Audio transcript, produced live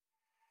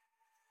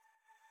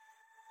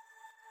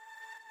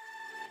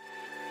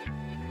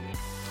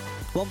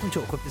Welcome to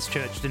Equippers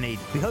Church, Dunedin.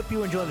 We hope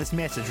you enjoy this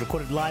message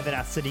recorded live at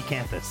our city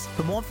campus.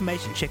 For more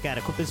information, check out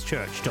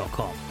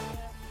equipperschurch.com.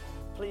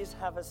 Please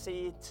have a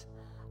seat.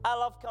 I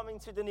love coming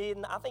to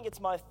Dunedin. I think it's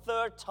my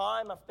third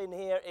time. I've been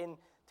here in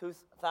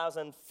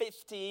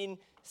 2015,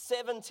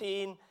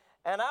 17,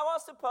 and I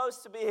was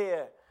supposed to be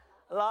here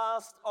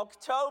last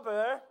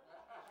October.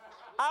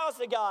 I was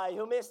the guy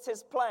who missed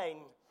his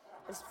plane,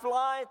 his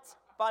flight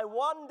by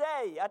 1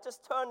 day. I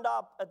just turned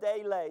up a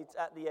day late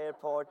at the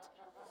airport,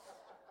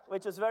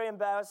 which was very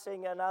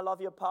embarrassing, and I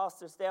love your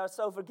pastors. They are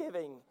so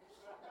forgiving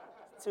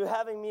to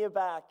having me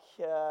back.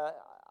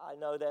 I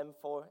know them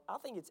for, I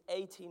think it's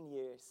 18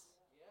 years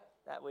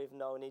that we've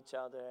known each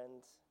other,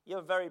 and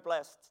you're very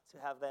blessed to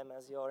have them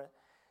as your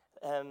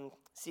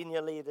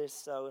senior leaders,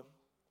 so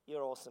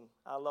you're awesome.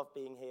 I love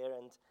being here,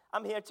 and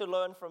I'm here to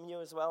learn from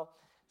you as well,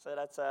 so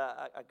that's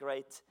a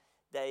great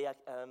day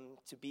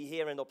to be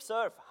here and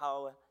observe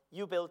how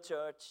you build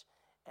church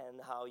and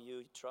how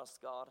you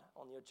trust God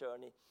on your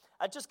journey.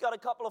 I just got a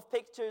couple of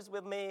pictures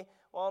with me,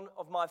 one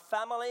of my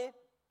family.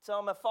 So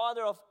I'm a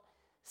father of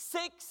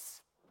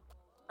 6.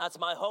 That's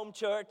my home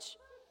church.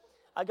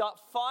 I got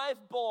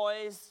 5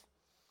 boys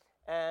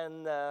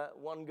and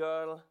 1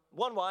 girl,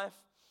 1 wife.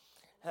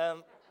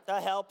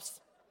 That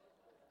helps,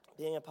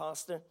 being a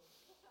pastor.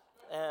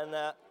 And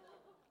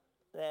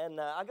then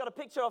I got a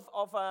picture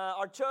of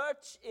our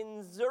church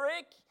in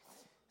Zurich.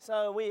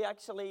 So we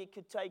actually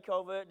could take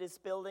over this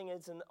building.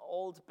 It's an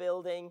old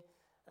building.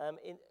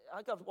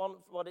 I got one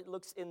what it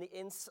looks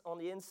on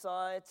the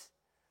inside.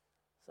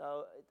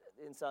 So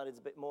the inside is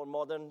a bit more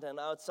modern than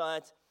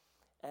outside.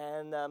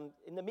 And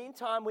in the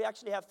meantime, we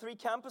actually have 3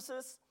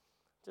 campuses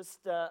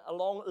just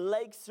along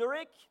Lake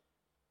Zurich.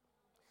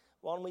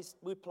 One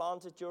we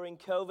planted during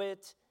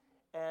COVID,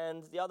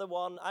 and the other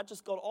one I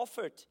just got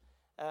offered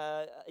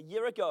a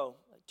year ago.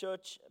 A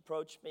church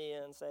approached me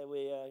and said,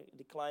 we're a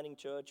declining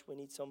church, we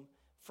need some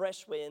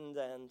fresh wind.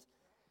 And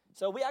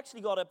so we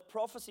actually got a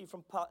prophecy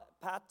from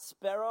Pat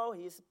Sparrow.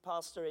 He's a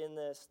pastor in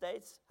the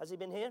States. Has he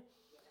been here?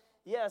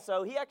 Yeah,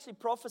 so he actually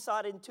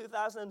prophesied in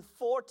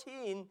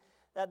 2014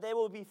 that there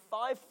will be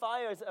 5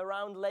 fires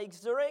around Lake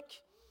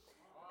Zurich.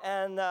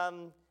 And,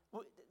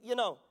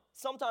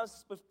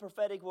 sometimes with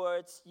prophetic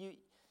words,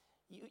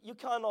 you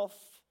kind of,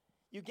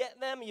 you get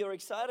them, you're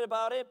excited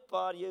about it,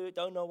 but you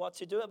don't know what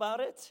to do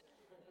about it.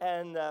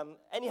 And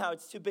anyhow,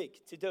 it's too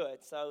big to do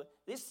it. So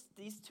these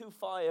 2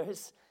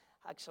 fires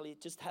actually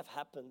just have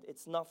happened.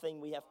 It's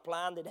nothing we have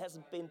planned. It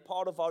hasn't been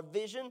part of our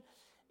vision.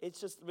 It's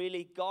just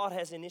really God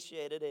has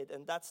initiated it,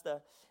 and that's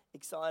the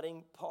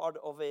exciting part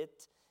of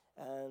it.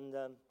 And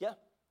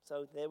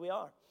so there we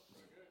are.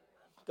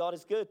 God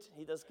is good.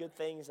 He does good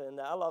things, and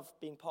I love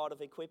being part of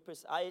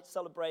Equippers. I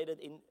celebrated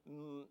in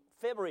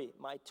February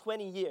my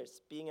 20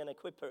 years being an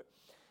Equipper,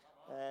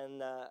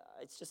 and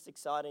it's just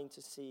exciting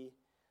to see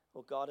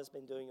what God has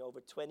been doing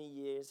over 20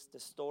 years, the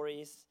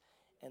stories,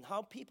 and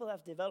how people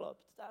have developed.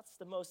 That's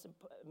the most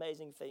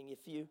amazing thing.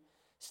 If you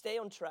stay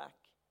on track,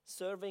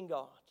 serving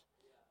God,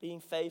 being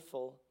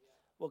faithful,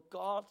 what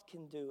God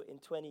can do in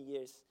 20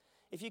 years.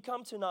 If you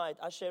come tonight,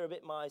 I share a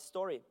bit my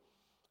story.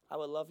 I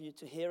would love you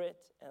to hear it,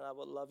 and I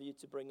would love you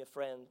to bring a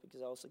friend,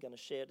 because I'm also going to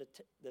share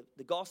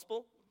the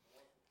gospel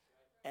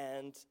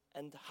and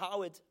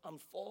how it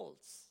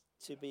unfolds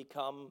to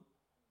become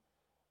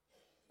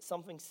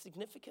something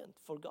significant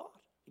for God,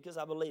 because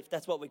I believe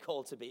that's what we're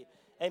called to be.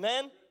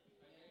 Amen?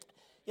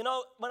 You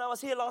know, when I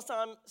was here last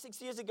time, 6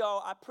 years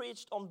ago, I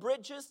preached on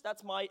bridges.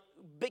 That's my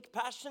big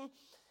passion.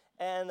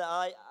 And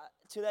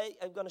today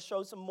I'm going to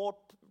show some more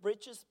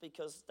bridges,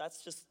 because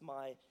that's just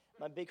my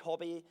big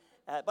hobby.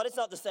 But it's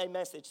not the same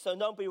message, so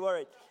don't be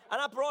worried.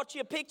 And I brought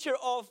you a picture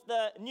of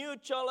the new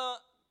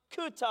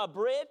Chalacuta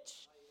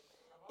Bridge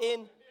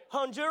in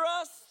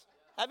Honduras.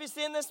 Have you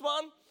seen this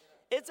one?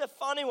 It's a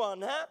funny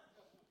one, huh?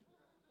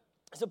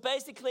 So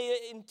basically,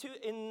 in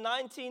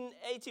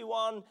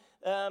 1981,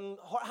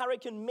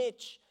 Hurricane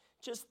Mitch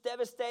just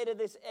devastated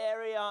this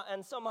area,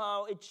 and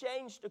somehow it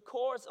changed the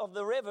course of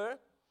the river.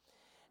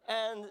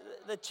 And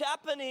the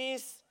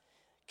Japanese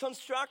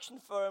construction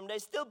firm, they're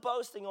still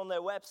boasting on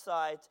their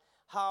website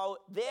how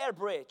their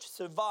bridge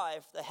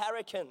survived the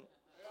hurricane.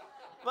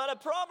 But the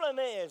problem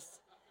is,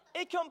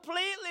 it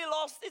completely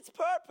lost its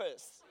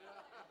purpose.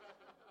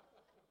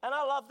 And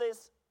I love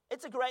this.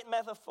 It's a great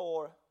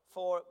metaphor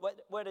for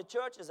where the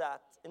church is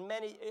at, in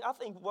many, I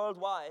think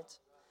worldwide.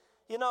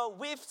 You know,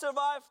 we've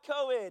survived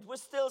COVID. We're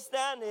still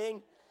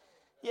standing.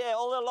 Yeah,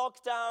 all the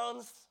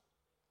lockdowns.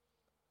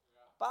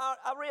 But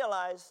I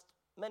realized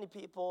many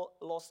people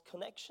lost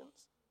connections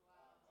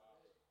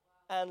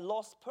and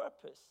lost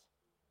purpose.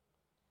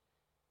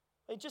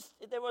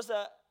 There was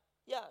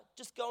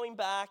just going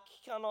back,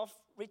 kind of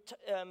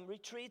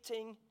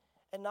retreating.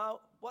 And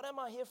now, what am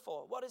I here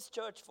for? What is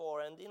church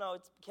for? And,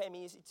 it became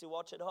easy to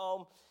watch at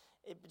home.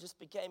 It just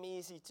became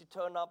easy to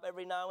turn up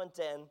every now and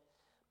then.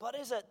 But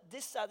there's a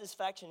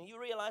dissatisfaction. You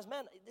realize,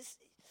 man,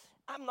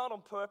 I'm not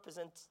on purpose.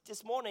 And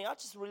this morning, I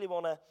just really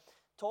want to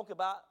talk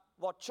about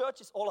what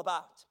church is all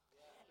about.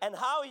 And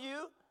how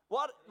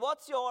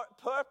what's your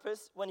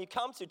purpose when you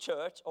come to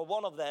church, or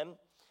one of them.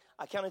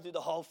 I cannot do the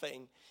whole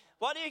thing.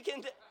 What's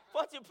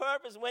your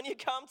purpose when you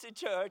come to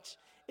church?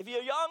 If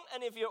you're young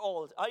and if you're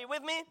old. Are you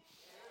with me?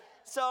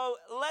 So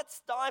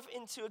let's dive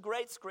into a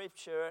great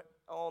scripture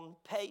on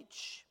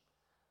page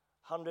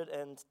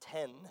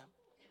 110.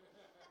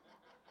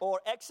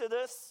 Or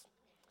Exodus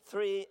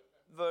 3,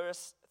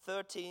 verse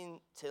 13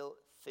 till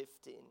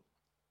 15.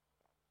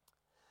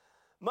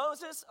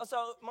 Moses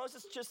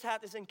just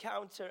had this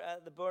encounter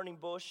at the burning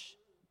bush.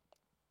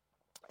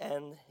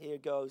 And here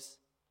goes.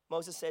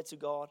 Moses said to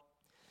God,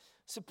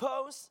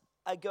 suppose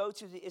I go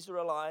to the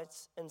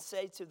Israelites and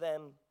say to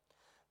them,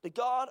 the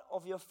God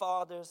of your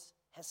fathers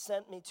has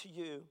sent me to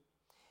you.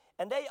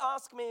 And they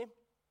ask me,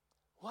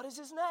 what is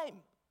his name?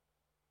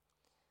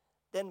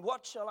 Then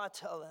what shall I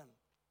tell them?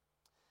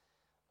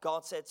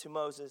 God said to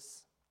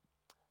Moses,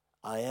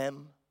 I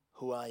am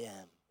who I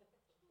am.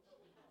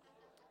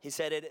 He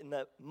said it in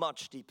a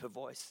much deeper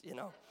voice,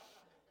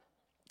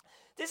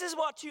 This is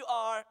what you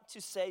are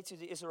to say to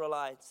the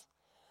Israelites.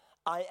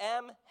 I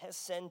am has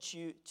sent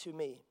you to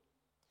me.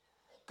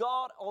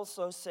 God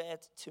also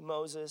said to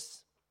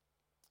Moses,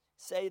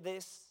 say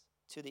this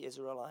to the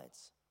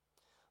Israelites.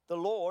 The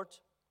Lord,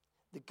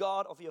 the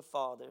God of your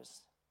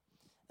fathers,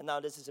 and now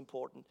this is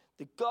important,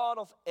 the God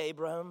of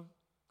Abraham,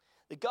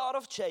 the God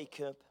of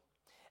Jacob,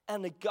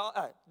 and the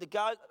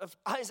God of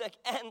Isaac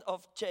and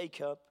of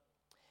Jacob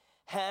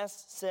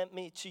has sent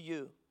me to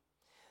you.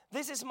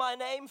 This is my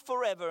name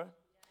forever,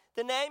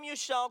 the name you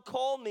shall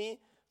call me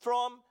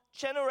from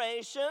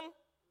generation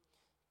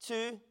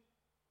to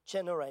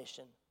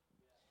generation.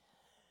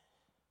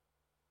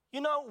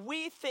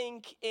 We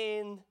think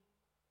in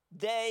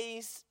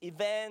days,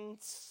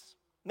 events,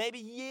 maybe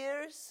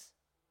years,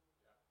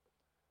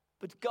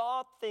 but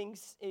God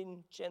thinks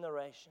in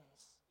generations.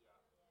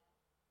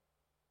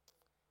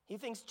 He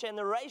thinks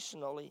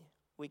generationally,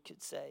 we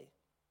could say.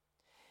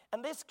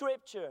 And this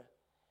scripture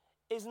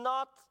is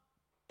not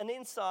an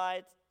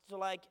insight to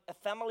like a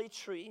family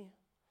tree,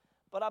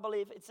 but I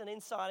believe it's an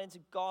insight into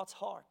God's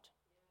heart.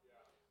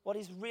 What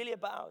he's really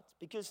about,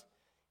 because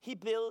he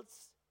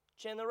builds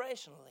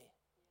generationally.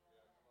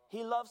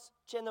 He loves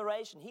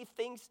generation. He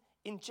thinks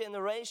in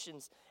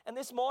generations. And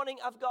this morning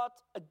I've got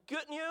a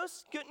good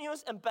news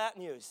and bad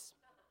news.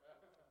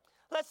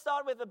 Let's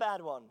start with the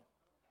bad one.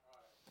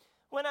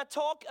 When I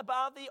talk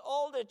about the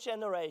older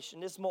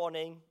generation this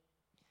morning,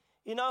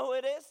 you know who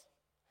it is?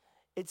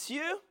 It's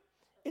you,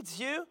 it's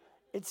you,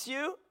 it's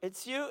you,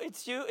 it's you,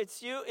 it's you,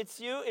 it's you, it's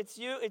you, it's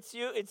you, it's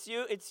you, it's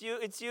you, it's you,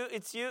 it's you,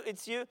 it's you,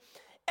 it's you.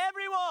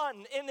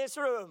 Everyone in this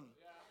room.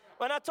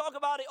 When I talk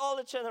about the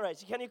older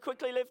generation, can you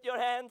quickly lift your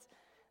hand?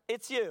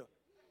 It's you.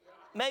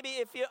 Maybe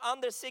if you're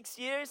under 6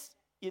 years,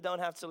 you don't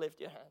have to lift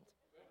your hand.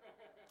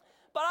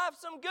 But I have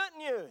some good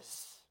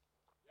news.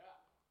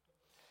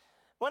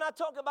 When I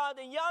talk about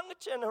the young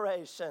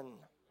generation,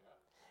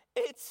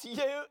 it's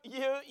you.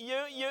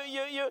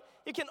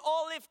 You can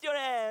all lift your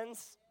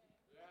hands.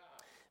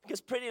 Because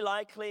pretty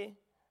likely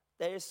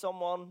there is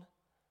someone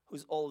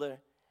who's older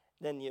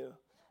than you.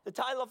 The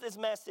title of this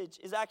message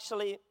is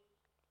actually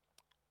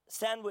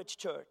Sandwich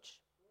Church.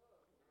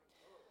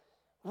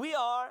 We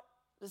are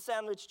the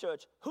Sandwich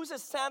Church. Who's a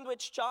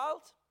sandwich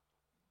child?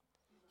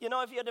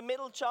 If you're the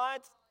middle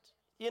child,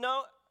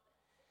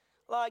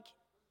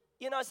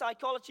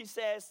 psychology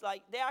says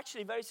they're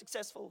actually very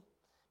successful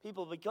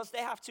people because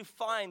they have to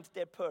find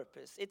their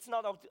purpose. It's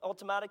not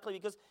automatically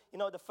because,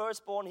 the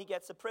firstborn, he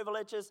gets the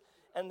privileges,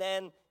 and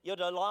then you're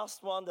the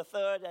last one, the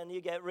third, and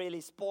you get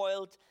really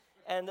spoiled.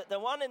 And the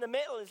one in the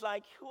middle is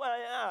like, who am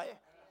I?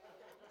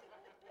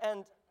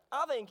 And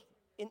I think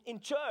in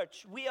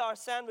church, we are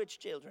sandwich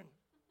children.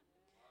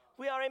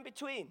 We are in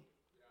between.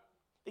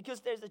 Because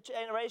there's a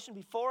generation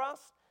before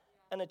us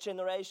and a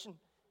generation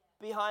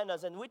behind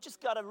us. And we just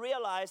got to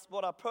realize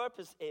what our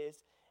purpose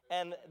is.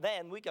 And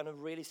then we're going to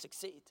really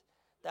succeed.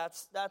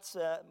 That's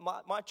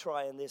my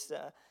try in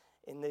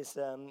this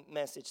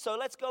message. So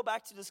let's go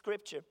back to the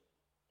scripture.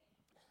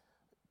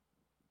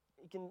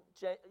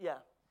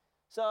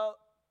 So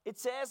it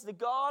says the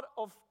God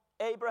of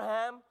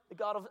Abraham, the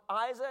God of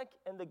Isaac,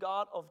 and the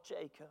God of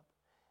Jacob.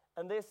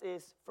 And this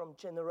is from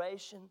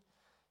generation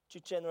to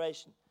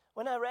generation.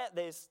 When I read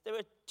this, there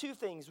were two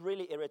things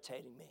really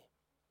irritating me.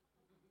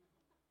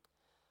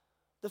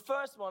 The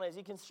first one is,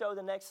 you can show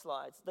the next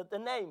slides, the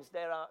names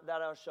that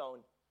are shown.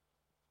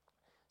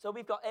 So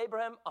we've got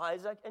Abraham,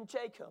 Isaac, and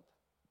Jacob.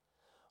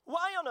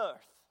 Why on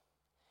earth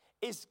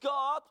is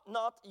God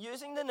not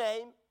using the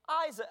name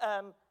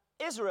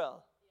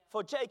Israel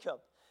for Jacob?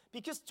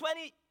 Because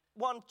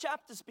 21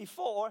 chapters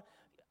before,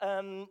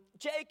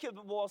 Jacob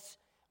was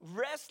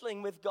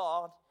wrestling with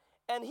God,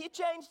 and he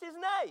changed his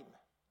name.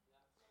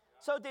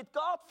 So did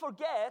God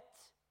forget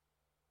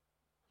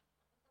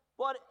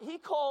what he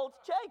called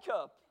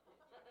Jacob?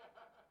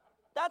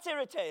 That's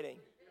irritating.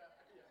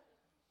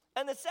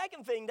 And the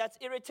second thing that's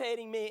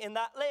irritating me in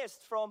that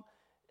list from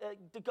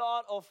the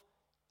God of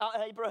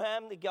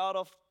Abraham, the God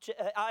of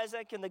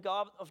Isaac, and the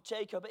God of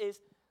Jacob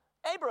is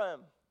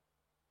Abraham.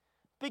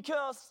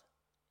 Because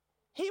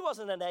he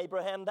wasn't an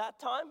Abraham that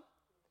time.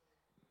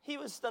 He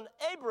was an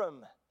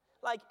Abram.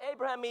 like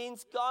Abraham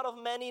means God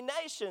of many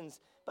nations.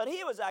 But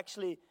he was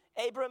actually,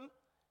 Abram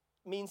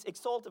means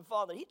exalted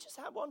father. He just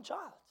had one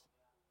child.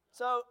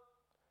 So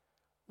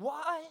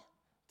why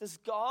does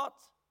God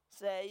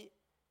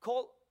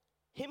call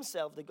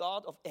himself the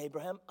God of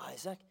Abraham,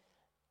 Isaac,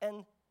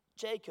 and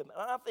Jacob?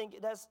 And I think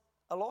it has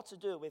a lot to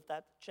do with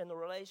that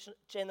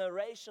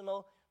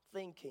generational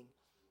thinking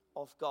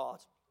of God.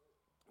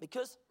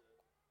 Because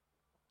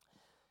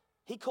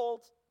he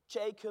called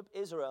Jacob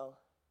Israel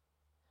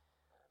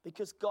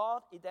because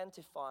God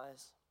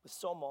identifies with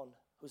someone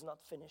who's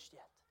not finished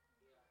yet.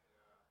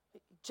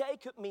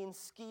 Jacob means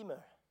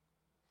schemer.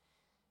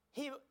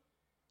 He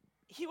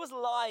was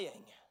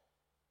lying.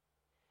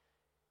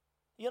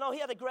 You know, he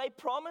had a great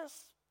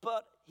promise,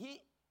 but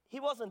he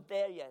wasn't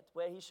there yet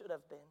where he should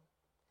have been.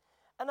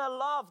 And I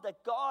love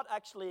that God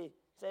actually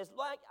says,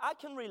 like, I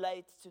can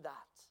relate to that.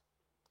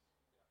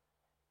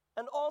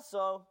 And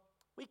also,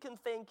 we can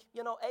think,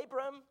 you know,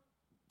 Abram,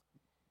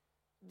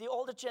 the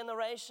older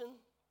generation,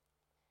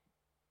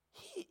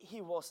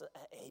 he was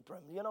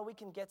Abram. You know, we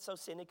can get so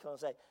cynical and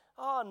say,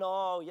 oh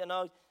no, you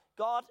know,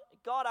 God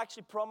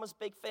actually promised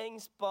big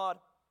things,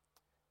 but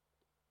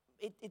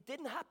it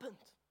didn't happen.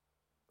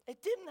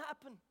 It didn't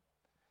happen.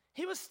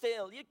 He was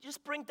still, you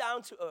just bring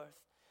down to earth.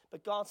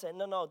 But God said,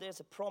 no, there's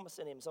a promise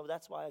in him. So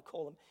that's why I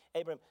call him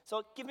Abram.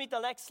 So give me the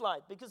next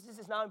slide, because this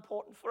is now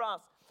important for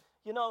us.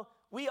 You know,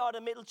 we are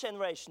the middle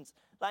generations.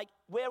 Like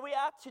where we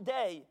are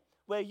today,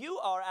 where you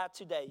are at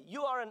today,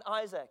 you are an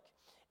Isaac.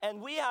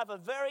 And we have a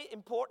very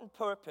important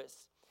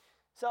purpose.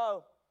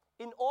 So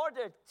in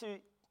order to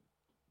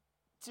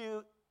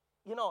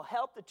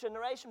help the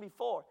generation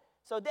before.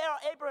 So there are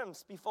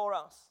Abrams before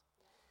us.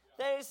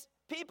 There's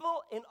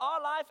people in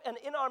our life and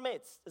in our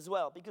midst as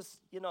well, because,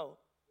 you know,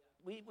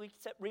 we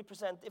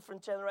represent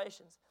different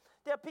generations.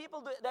 There are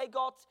people that they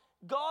got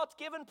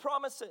God-given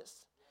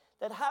promises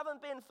that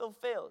haven't been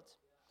fulfilled.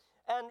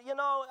 And, you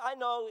know, I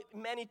know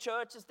many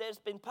churches, there's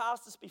been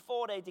pastors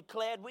before, they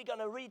declared, we're going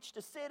to reach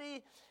the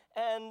city.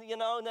 And, you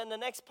know, and then the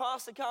next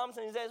pastor comes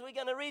and he says, we're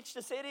going to reach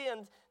the city.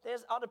 And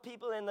there's other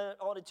people in the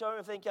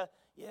auditorium thinking,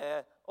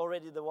 yeah,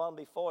 already the one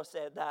before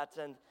said that.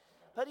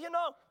 But, you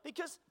know,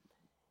 because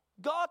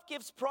God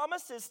gives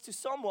promises to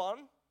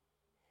someone,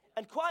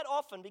 and quite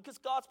often, because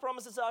God's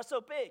promises are so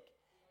big,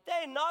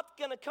 they're not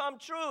going to come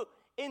true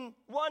in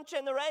one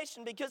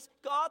generation, because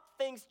God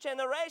thinks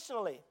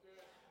generationally.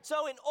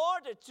 So in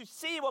order to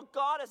see what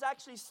God has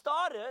actually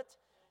started,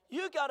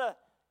 you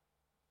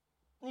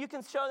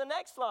can show the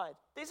next slide.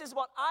 This is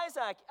what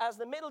Isaac, as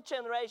the middle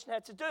generation,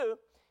 had to do.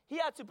 He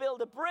had to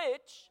build a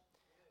bridge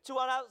to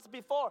what else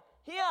before.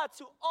 He had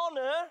to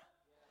honor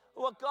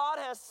what God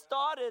has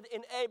started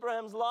in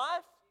Abraham's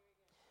life.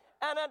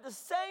 And at the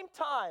same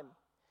time,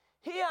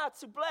 he had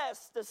to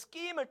bless the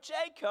schemer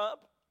Jacob.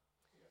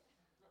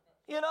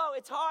 You know,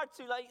 it's hard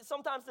to, like,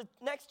 sometimes the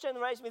next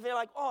generation, we feel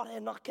like, oh,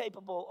 they're not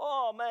capable.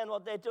 Oh, man,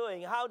 what they're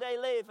doing, how they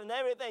live and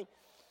everything.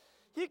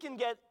 You can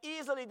get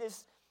easily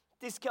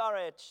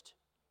discouraged.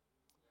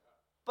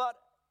 But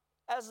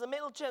as the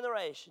middle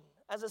generation,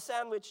 as a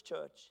sandwich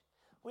church,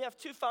 we have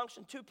two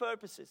functions, two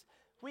purposes.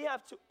 We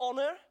have to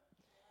honor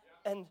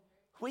and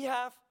we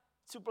have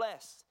to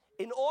bless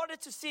in order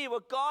to see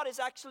what God is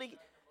actually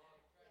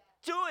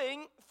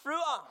doing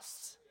through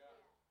us.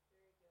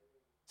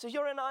 So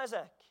you're in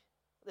Isaac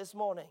this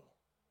morning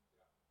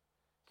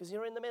because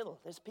you're in the middle.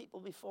 There's people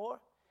before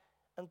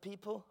and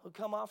people who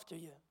come after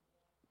you.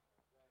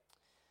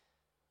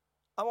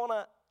 I want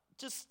to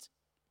just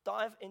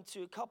dive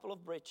into a couple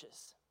of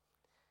bridges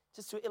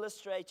just to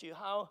illustrate to you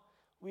how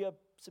we are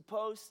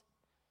supposed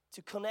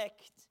to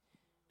connect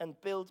and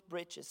build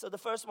bridges. So the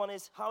first one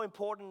is how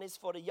important it is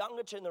for the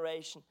younger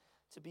generation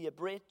to be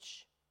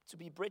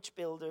bridge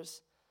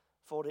builders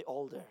for the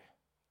older.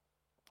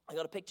 I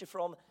got a picture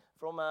from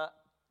a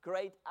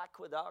great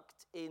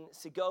aqueduct in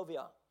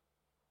Segovia.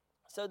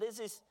 So this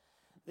is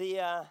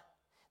the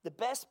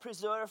best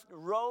preserved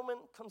Roman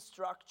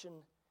construction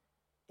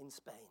in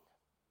Spain.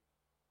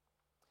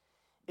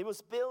 It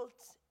was built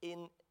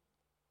in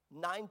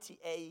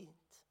 98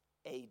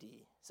 AD.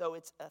 So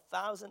it's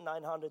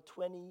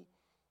 1,920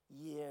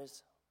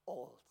 years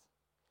old.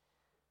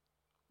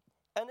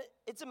 And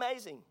it's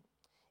amazing.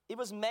 It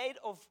was made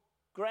of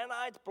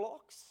granite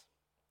blocks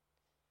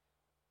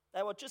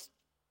that were just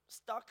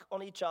stuck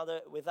on each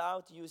other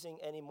without using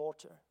any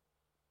mortar.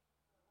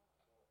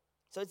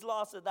 So it's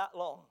lasted that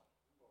long.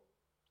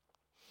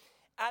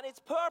 And its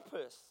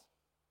purpose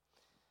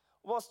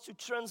was to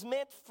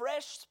transmit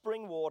fresh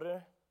spring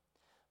water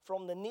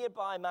from the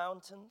nearby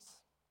mountains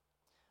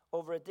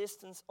over a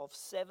distance of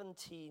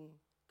 17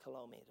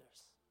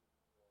 kilometers.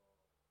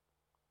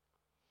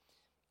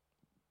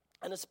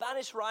 And a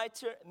Spanish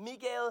writer,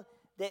 Miguel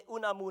de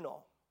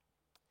Unamuno,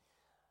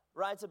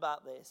 writes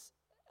about this.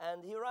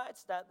 And he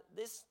writes that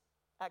this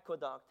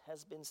aqueduct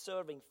has been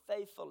serving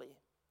faithfully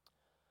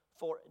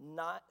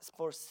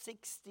for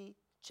 60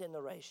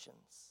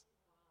 generations.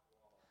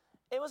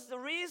 It was the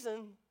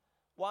reason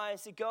why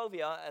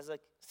Segovia as a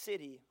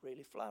city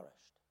really flourished.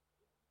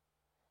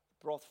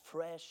 It brought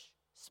fresh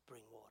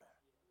spring water.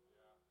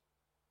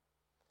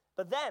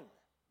 But then,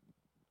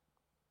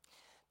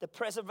 the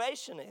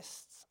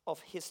preservationists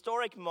of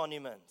historic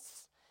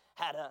monuments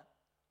had a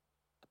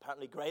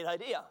apparently great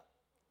idea.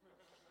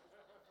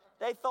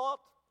 They thought,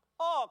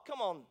 oh,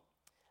 come on,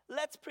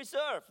 let's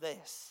preserve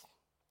this.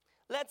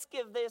 Let's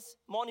give this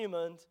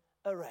monument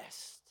a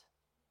rest.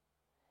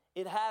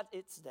 It had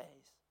its days.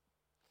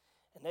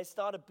 And they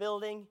started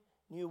building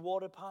new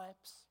water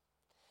pipes,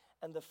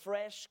 and the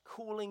fresh,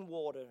 cooling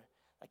water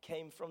that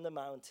came from the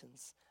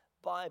mountains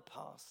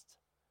bypassed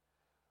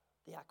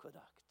the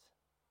aqueduct.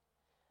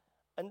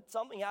 And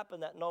something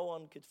happened that no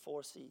one could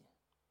foresee.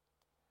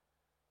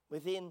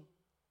 Within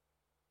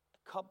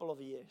a couple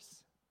of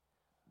years,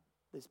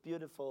 this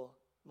beautiful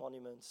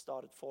monument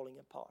started falling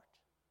apart.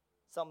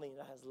 Something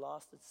that has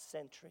lasted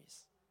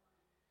centuries.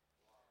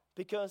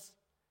 Because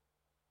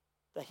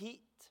the heat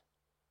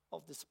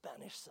of the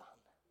Spanish sun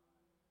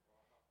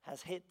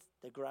has hit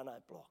the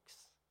granite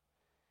blocks.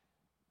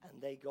 And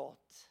they got,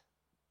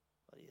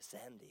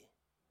 sandy.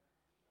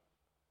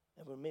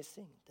 And we're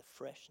missing the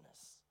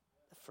freshness,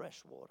 the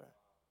fresh water.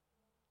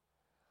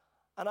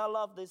 And I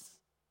love this.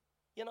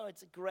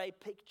 It's a great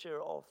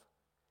picture of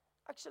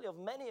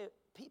many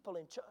people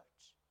in church.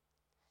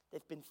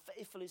 They've been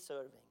faithfully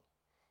serving.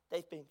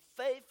 They've been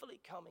faithfully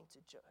coming to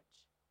church.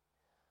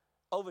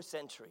 Over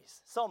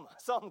centuries. Some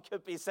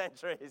could be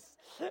centuries.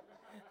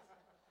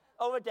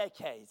 Over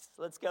decades.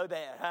 Let's go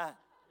there. Huh?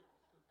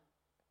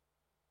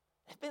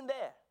 They've been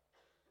there.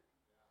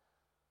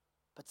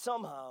 But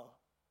somehow,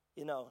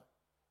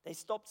 they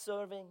stopped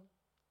serving.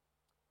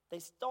 They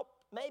stopped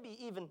maybe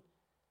even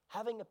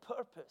having a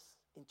purpose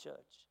in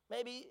church.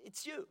 Maybe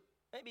it's you.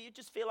 Maybe you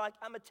just feel like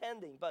I'm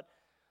attending, but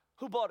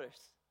who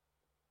bothers?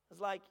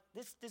 It's like,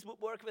 this would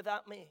work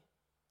without me.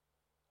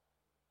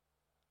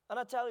 And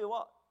I tell you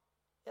what,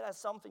 it has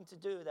something to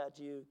do that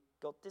you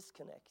got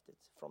disconnected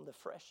from the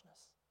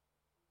freshness.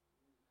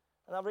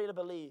 And I really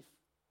believe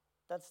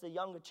that's the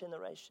younger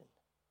generation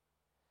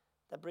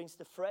that brings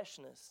the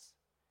freshness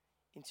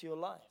into your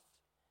life.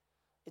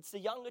 It's the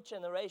younger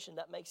generation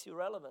that makes you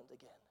relevant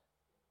again.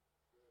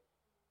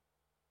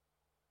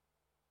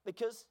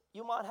 Because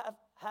you might have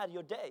had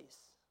your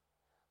days,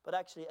 but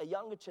actually a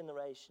younger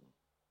generation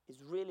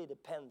is really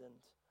dependent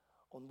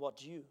on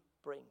what you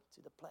bring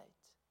to the plate.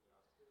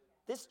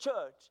 This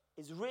church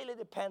is really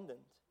dependent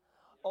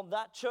on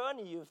that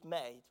journey you've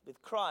made with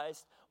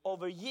Christ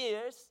over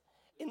years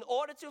in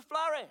order to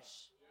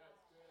flourish.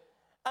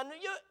 And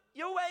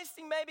you're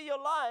wasting maybe your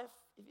life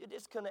if you're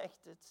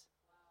disconnected.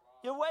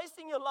 You're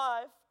wasting your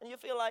life and you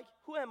feel like,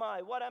 who am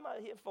I? What am I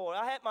here for?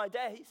 I had my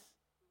days.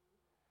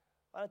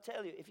 But I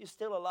tell you, if you're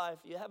still alive,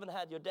 you haven't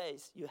had your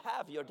days. You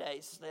have your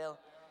days still.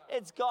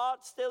 It's God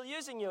still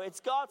using you.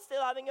 It's God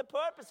still having a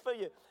purpose for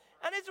you.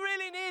 And it's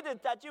really needed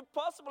that you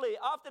possibly,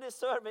 after this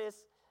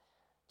service,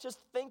 just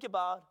think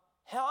about,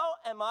 how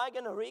am I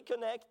going to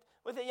reconnect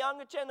with the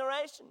younger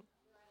generation?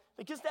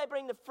 Because they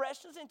bring the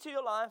freshness into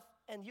your life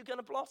and you're going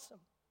to blossom.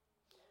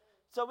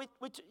 So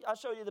I'll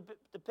show you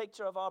the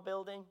picture of our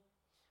building.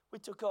 We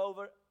took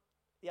over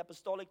the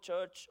Apostolic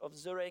Church of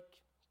Zurich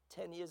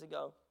 10 years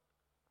ago.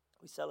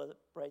 We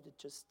celebrated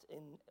just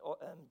in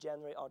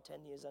January our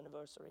 10 years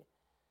anniversary.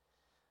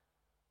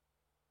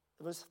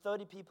 There was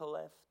 30 people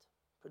left,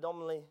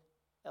 predominantly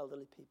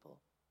elderly people.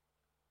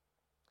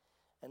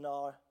 And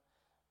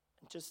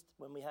just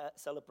when we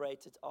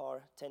celebrated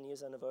our 10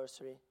 years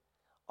anniversary,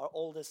 our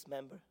oldest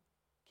member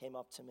came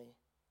up to me.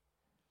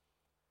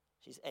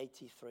 She's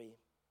 83.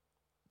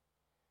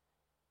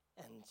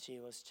 And she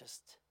was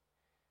just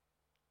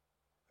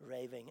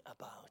raving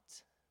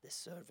about the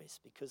service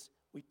because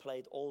we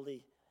played all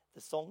the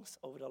songs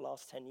over the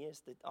last 10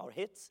 years, our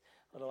hits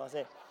over the last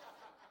year.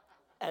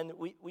 And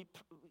we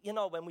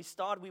when we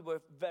started, we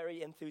were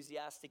very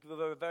enthusiastic. We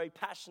were very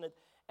passionate.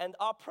 And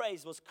our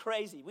praise was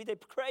crazy. We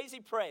did crazy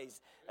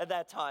praise at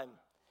that time.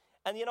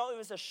 And it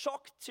was a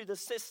shock to the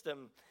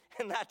system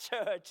in that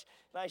church.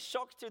 And a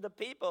shock to the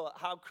people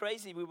how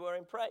crazy we were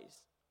in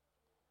praise.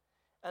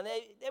 And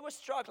they were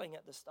struggling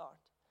at the start.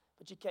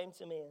 But she came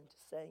to me and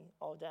just saying,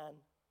 oh, Dan,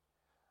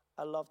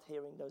 I loved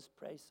hearing those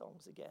praise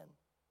songs again.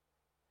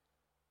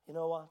 You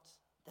know what?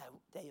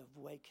 They have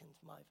awakened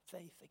my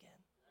faith again.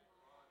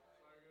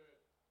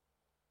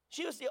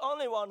 She was the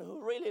only one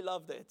who really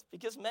loved it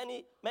because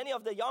many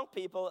of the young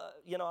people,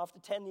 after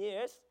 10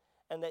 years,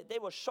 and they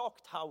were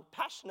shocked how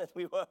passionate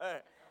we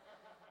were.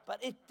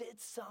 But it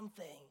did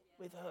something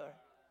with her.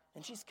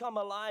 And she's come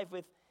alive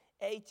with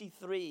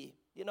 83.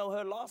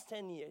 Her last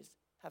 10 years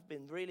have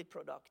been really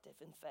productive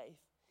in faith.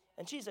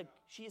 And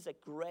she's a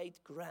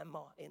great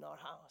grandma in our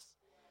house.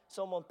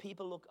 Someone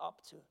people look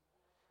up to.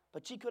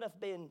 But she could have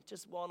been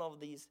just one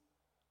of these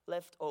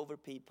leftover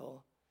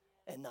people.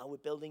 And now we're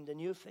building the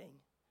new thing.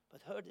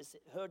 But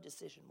her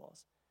decision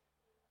was,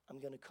 I'm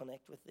going to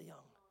connect with the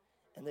young.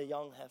 And the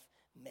young have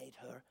made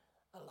her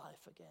alive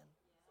again.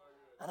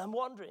 And I'm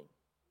wondering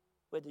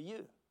whether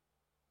you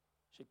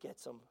should get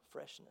some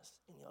freshness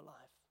in your life.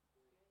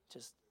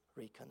 Just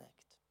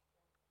reconnect.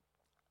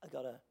 I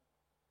got a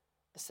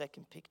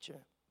second picture,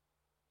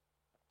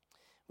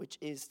 which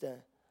is the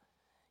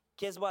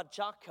Guess what?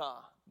 Jaca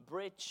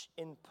Bridge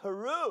in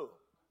Peru.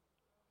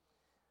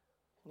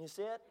 Can you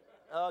see it?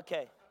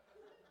 Okay.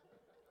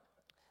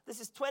 This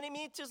is 20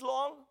 meters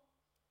long.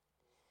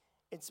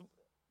 It's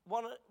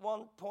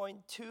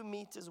 1.2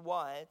 meters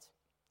wide.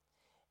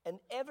 And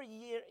every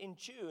year in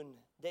June,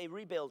 they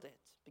rebuild it.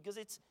 Because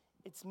it's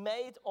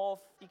made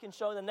of, you can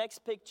show the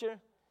next picture.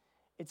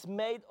 It's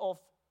made of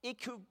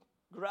iku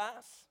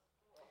grass.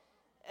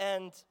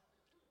 And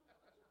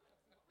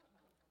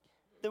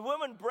the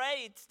woman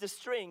braids the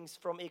strings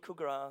from iku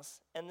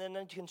grass. And then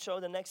you can show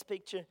the next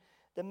picture.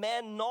 The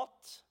man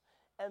knot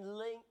and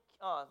link.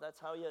 Oh, that's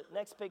how you,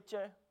 next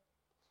picture.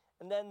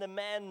 And then the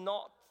man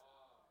knot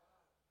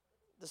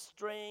the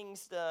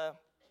strings, the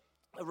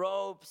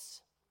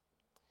ropes.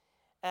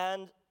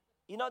 And,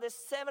 you know, there's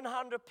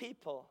 700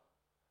 people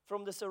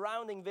from the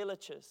surrounding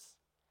villages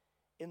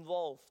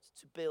involved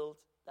to build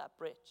that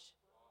bridge.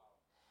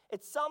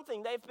 It's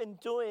something they've been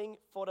doing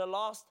for the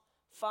last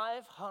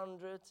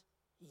 500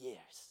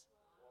 years.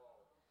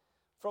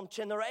 From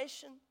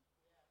generation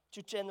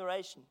to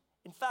generation.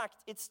 In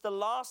fact, it's the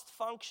last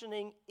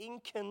functioning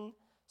Incan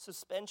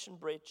suspension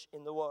bridge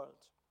in the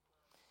world.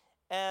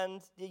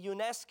 And the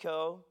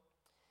UNESCO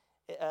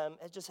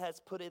it just has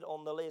put it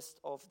on the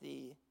list of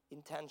the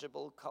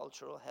intangible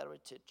cultural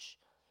heritage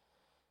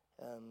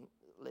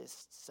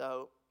list.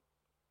 So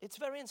it's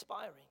very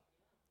inspiring.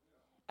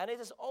 And it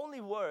has only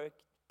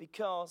worked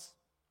because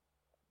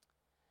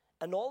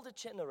an older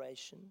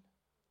generation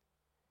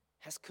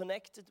has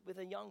connected with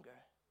a younger,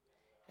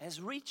 has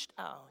reached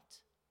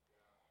out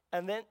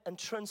and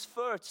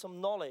transferred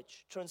some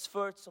knowledge,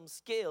 transferred some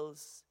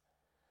skills,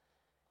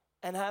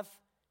 and have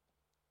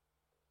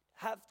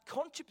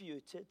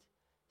contributed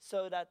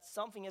so that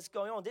something is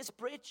going on. This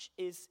bridge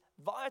is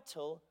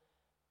vital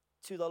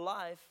to the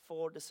life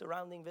for the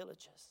surrounding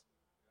villages.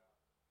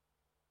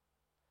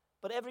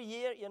 But every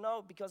year, you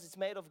know, because it's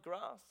made of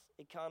grass,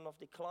 it kind of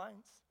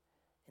declines,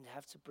 and you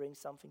have to bring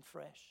something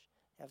fresh.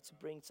 You have to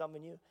bring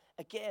something new.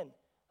 Again,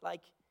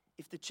 like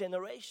if the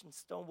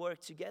generations don't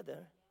work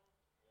together,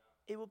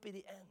 it will be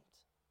the end.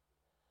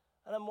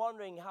 And I'm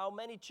wondering how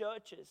many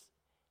churches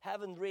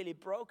haven't really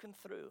broken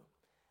through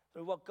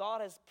what God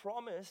has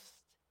promised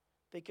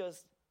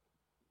because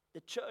the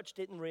church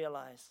didn't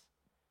realize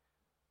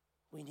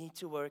we need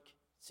to work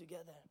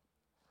together.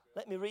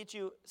 Let me read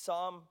you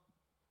Psalm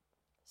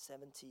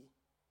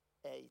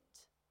 78.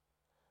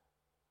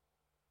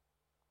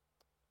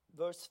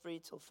 Verse 3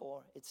 till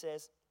 4. It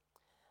says,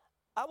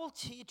 I will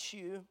teach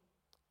you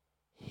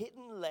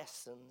hidden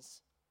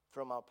lessons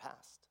from our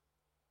past.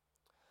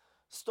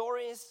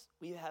 Stories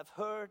we have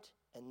heard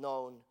and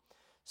known.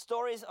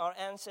 Stories our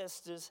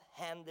ancestors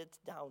handed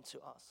down to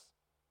us.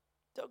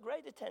 They're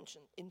great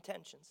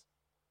intentions.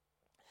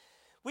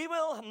 We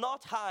will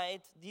not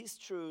hide these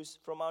truths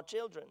from our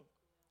children.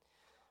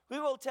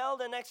 We will tell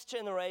the next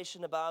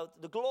generation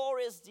about the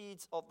glorious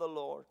deeds of the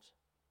Lord,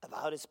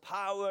 about his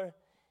power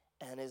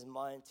and his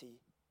mighty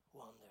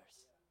wonders.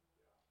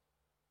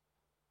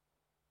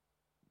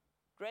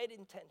 Great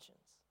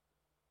intentions.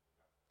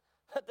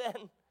 But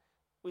then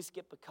we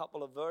skip a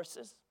couple of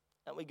verses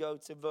and we go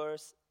to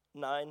verse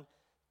 9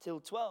 till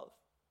 12.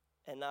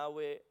 And now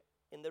we're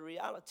in the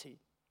reality.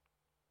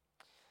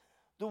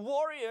 The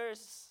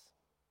warriors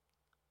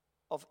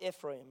of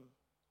Ephraim,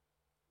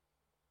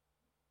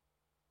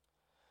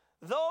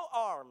 though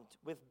armed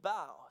with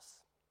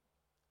bows,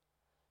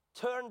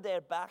 turned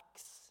their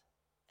backs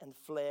and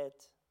fled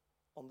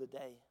on the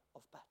day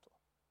of battle.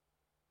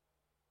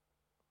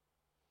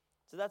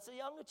 So that's a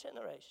younger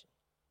generation,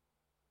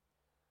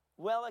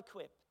 well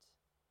equipped.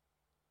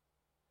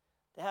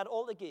 They had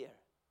all the gear.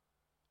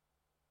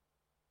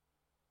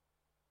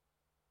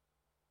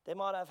 They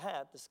might have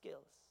had the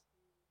skills,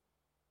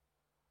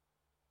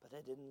 but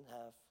they didn't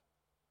have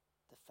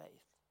the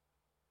faith.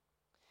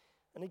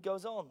 And it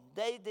goes on.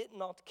 They did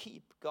not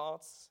keep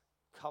God's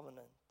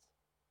covenant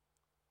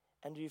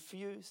and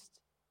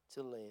refused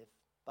to live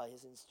by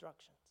his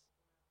instructions.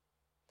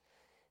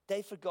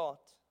 They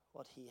forgot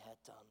what he had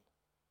done,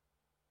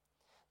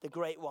 the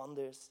great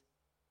wonders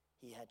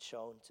he had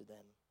shown to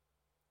them,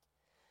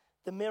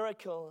 the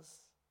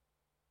miracles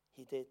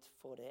he did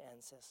for their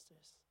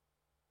ancestors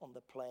on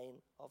the plain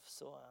of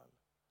Zoan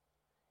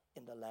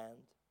in the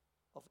land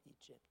of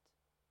Egypt.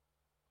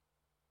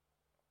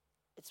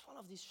 It's one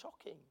of these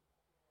shocking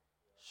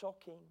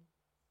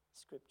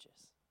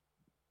scriptures.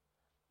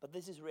 But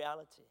this is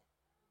reality.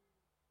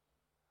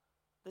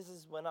 This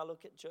is when I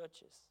look at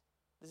churches.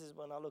 This is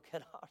when I look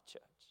at our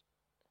church.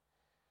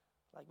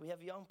 Like we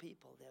have young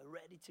people, they're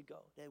ready to go.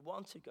 They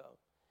want to go.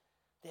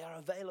 They are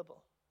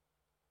available.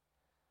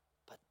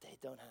 But they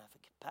don't have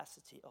a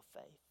capacity of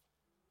faith.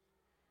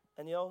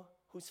 And you know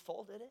whose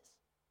fault it is?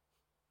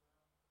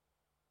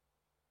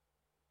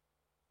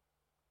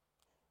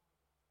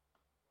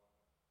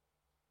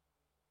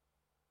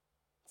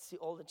 It's the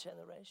older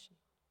generation.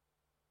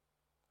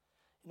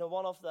 You know,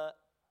 one of the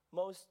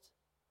most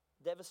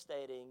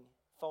devastating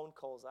phone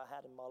calls I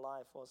had in my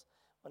life was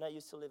when I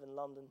used to live in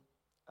London.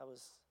 I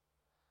was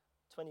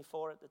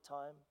 24 at the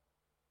time.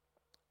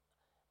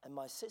 And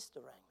my sister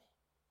rang me.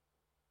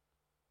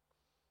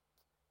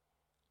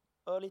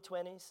 early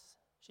 20s.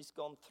 She's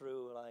gone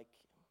through like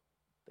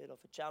a bit of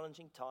a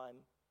challenging time.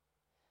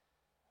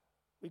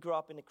 We grew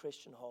up in a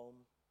Christian home.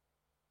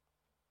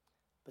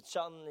 But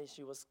suddenly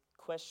she was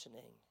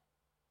questioning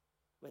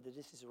whether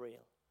this is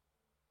real.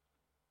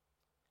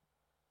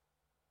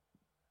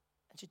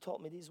 And she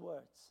taught me these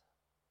words.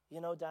 You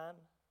know, Dan,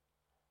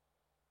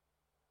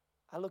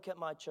 I look at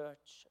my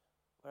church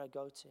where I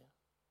go to,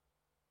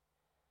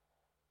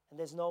 and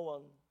there's no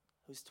one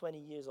who's 20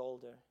 years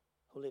older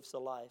who lives a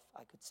life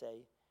I could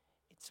say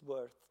it's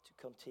worth to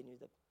continue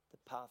the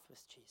path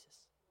with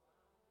Jesus.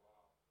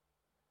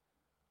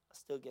 I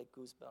still get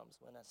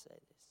goosebumps when I say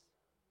this.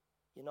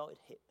 You know, it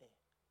hit me.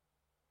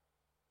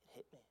 It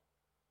hit me.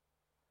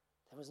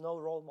 There was no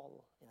role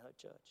model in her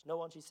church. No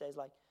one she says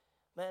like,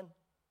 man,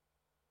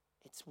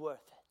 it's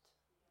worth it.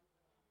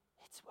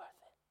 It's worth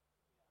it.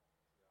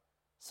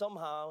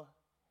 Somehow,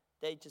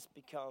 they just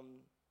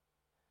become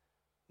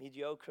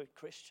mediocre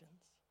Christians.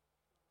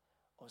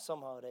 Or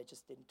somehow they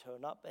just didn't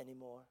turn up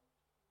anymore.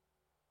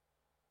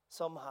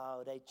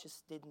 Somehow they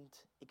just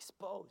didn't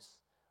expose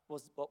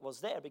what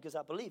was there, because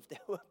I believe there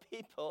were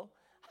people,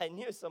 I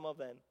knew some of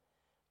them,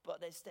 but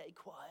they stayed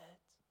quiet.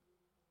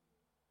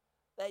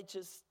 They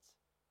just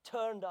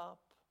turned up.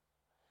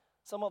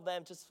 Some of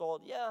them just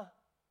thought, yeah,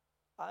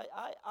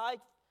 I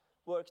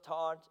worked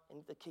hard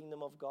in the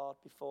kingdom of God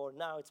before.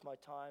 Now it's my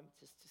time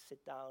just to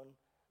sit down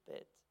a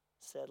bit,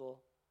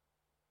 settle,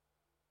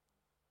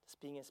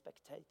 just being a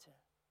spectator.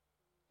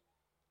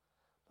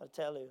 But I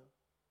tell you,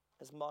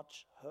 as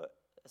much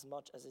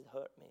as it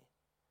hurt me,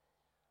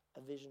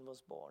 a vision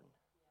was born.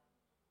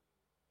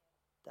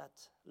 That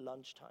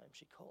lunchtime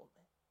she called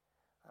me.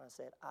 And I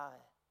said, I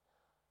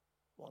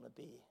want to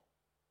be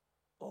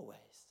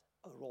always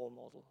a role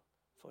model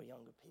for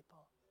younger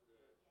people.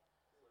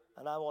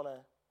 And I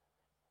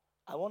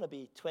want to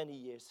be 20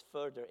 years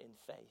further in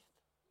faith.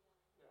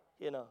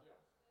 You know,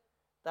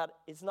 that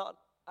it's not,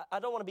 I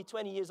don't want to be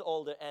 20 years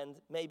older and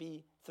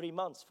maybe 3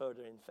 months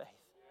further in faith.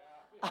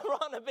 I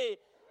want to be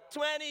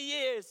 20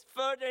 years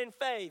further in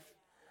faith.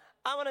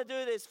 I want to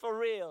do this for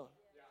real.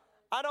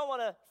 I don't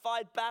want to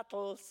fight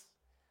battles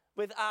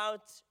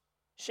without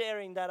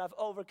sharing that I've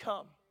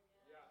overcome.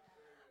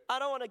 I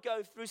don't want to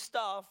go through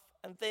stuff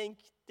and think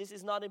this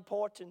is not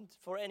important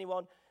for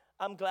anyone.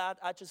 I'm glad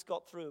I just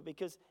got through,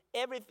 because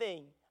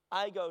everything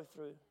I go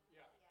through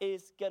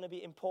is going to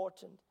be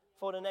important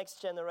for the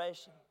next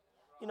generation.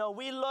 You know,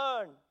 we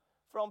learn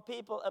from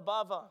people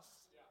above us.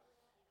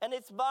 And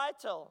it's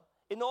vital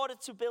in order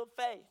to build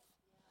faith.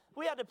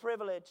 We had the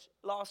privilege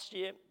last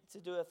year to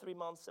do a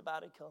 3-month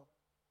sabbatical.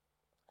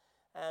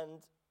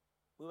 And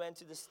we went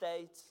to the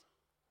States.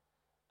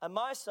 And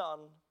my son,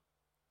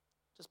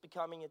 just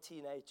becoming a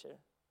teenager,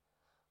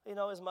 you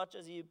know, as much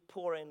as you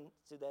pour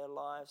into their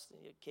lives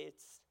and your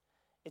kids,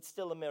 it's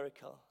still a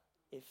miracle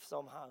if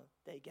somehow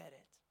they get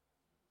it.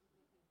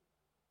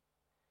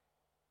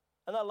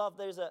 And I love,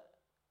 there's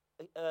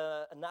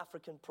an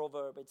African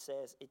proverb. It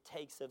says, it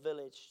takes a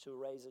village to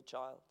raise a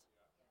child.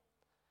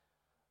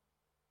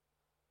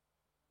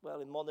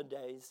 Well, in modern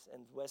days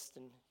and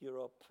Western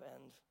Europe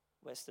and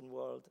Western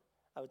world,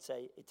 I would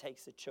say it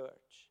takes a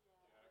church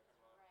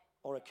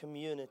or a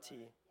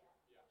community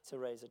to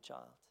raise a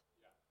child.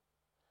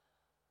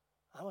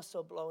 I was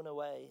so blown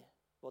away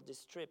what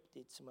this trip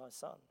did to my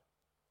son.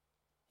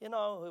 You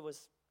know,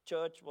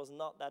 church was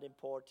not that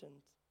important.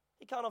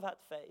 He kind of had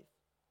faith.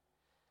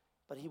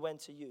 But he went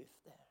to youth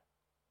there.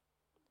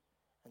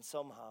 And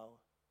somehow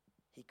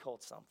he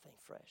caught something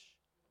fresh.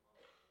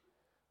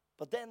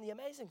 But then the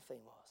amazing thing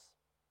was,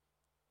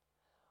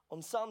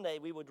 on Sunday,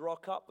 we would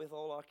rock up with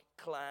all our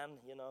clan,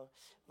 you know,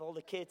 with all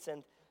the kids,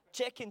 and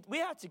check in. We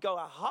had to go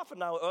a half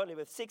an hour early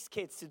with 6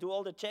 kids to do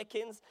all the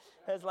check-ins.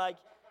 It's like,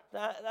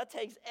 that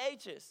takes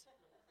ages.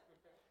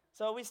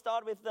 So we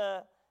start with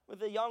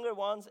the younger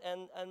ones,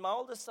 and my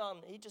oldest son,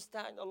 he just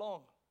tagged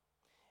along.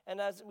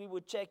 And as we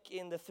would check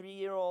in the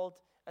 3-year-old,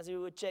 as we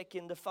would check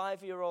in the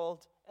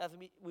 5-year-old, as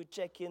we would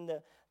check in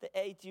the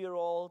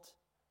 8-year-old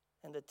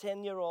and the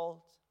 10-year-old,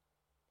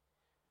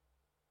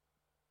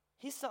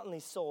 he suddenly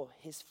saw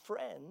his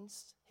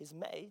friends, his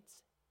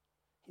mates,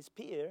 his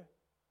peer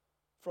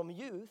from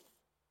youth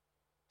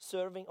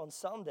serving on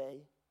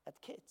Sunday at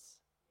kids.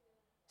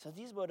 So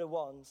these were the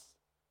ones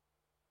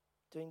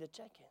doing the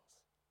check-ins.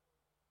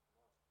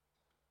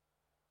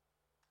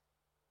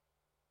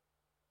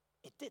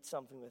 It did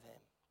something with him.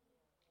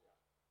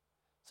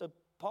 So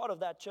part of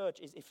that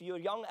church is, if you're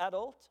a young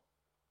adult,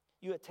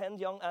 you attend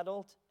young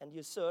adult and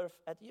you serve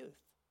at youth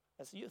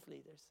as youth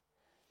leaders.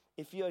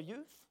 If you're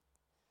youth,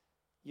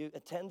 you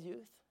attend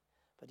youth,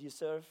 but you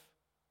serve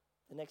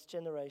the next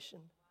generation,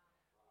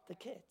 the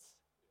kids.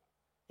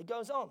 It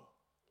goes on.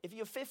 If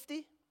you're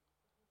 50,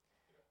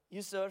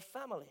 you serve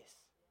families.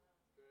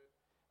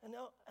 And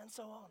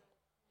so on.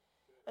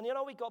 And you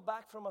know, we got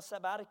back from a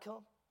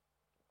sabbatical.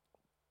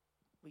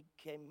 We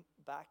came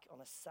back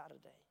on a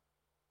Saturday.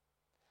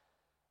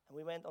 And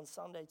we went on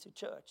Sunday to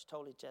church,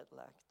 totally jet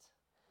lagged.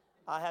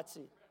 I had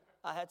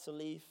to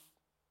leave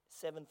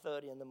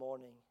 7:30 in the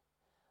morning.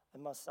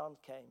 And my son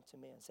came to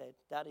me and said,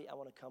 Daddy, I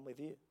want to come with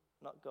you.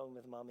 not going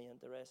with mommy and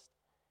the rest.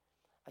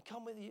 I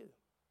come with you.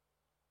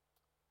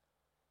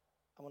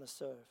 I want to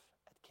serve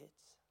at kids.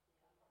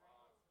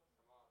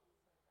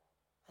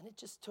 And it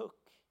just took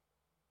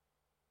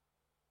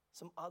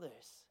some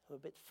others who are a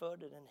bit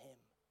further than him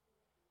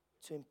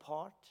to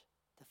impart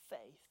the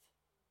faith.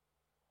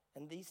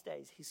 And these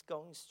days, he's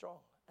going strong.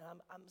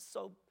 And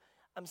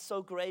I'm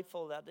so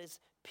grateful that there's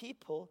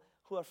people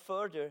who are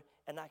further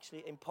and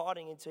actually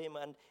imparting into him.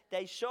 And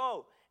they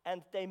show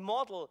and they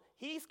model.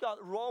 He's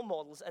got role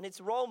models, and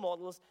it's role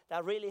models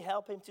that really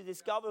help him to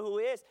discover who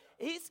he is.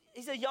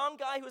 He's a young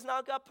guy who's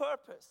now got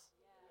purpose.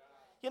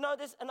 You know,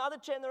 there's another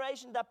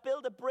generation that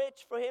built a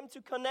bridge for him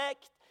to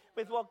connect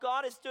with what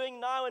God is doing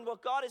now and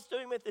what God is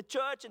doing with the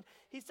church. And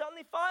he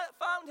suddenly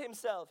found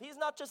himself. He's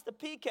not just a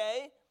PK.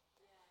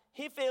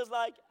 He feels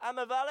like, I'm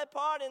a valid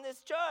part in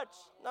this church,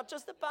 not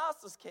just a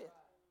pastor's kid.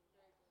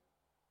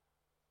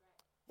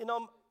 You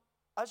know,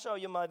 I'll show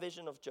you my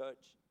vision of church.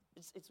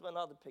 It's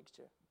another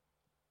picture.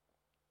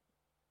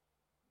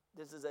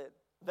 This is it.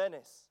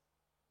 Venice.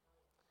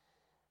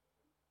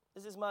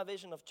 This is my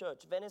vision of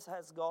church. Venice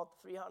has got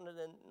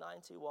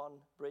 391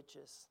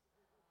 bridges.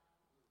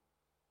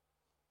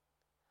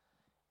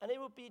 And it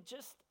would be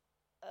just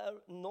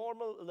a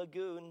normal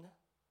lagoon,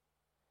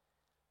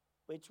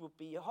 which would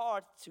be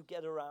hard to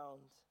get around.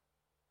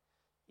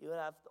 You would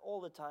have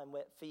all the time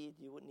wet feet.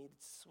 You would need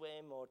to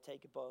swim or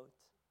take a boat.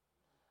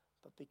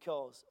 But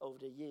because over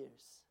the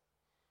years,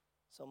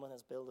 someone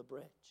has built a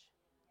bridge.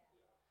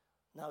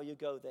 Now you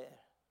go there.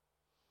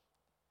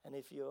 And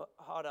if you're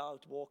a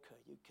hard-out walker,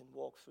 you can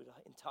walk through the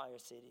entire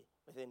city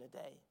within a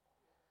day.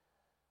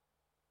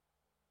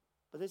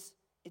 But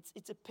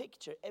it's a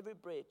picture. Every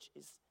bridge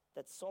is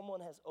that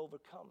someone has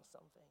overcome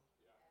something.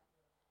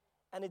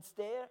 And it's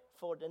there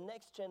for the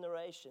next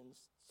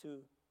generations to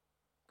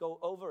go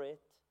over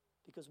it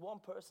because one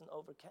person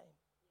overcame.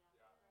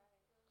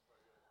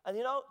 And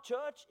you know,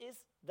 church is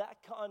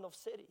that kind of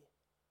city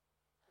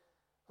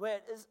where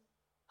there's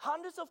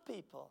hundreds of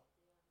people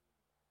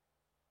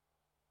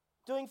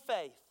doing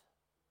faith,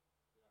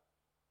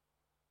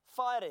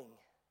 fighting,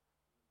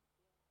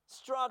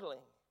 struggling.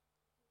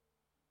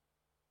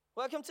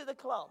 Welcome to the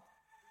club.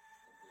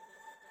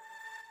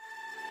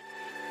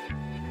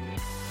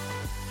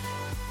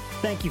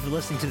 Thank you for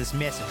listening to this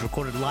message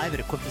recorded live at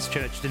Equippers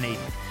Church, Dunedin.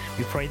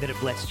 We pray that it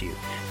blessed you.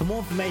 For more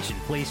information,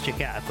 please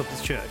check out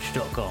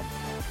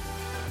equipperschurch.com.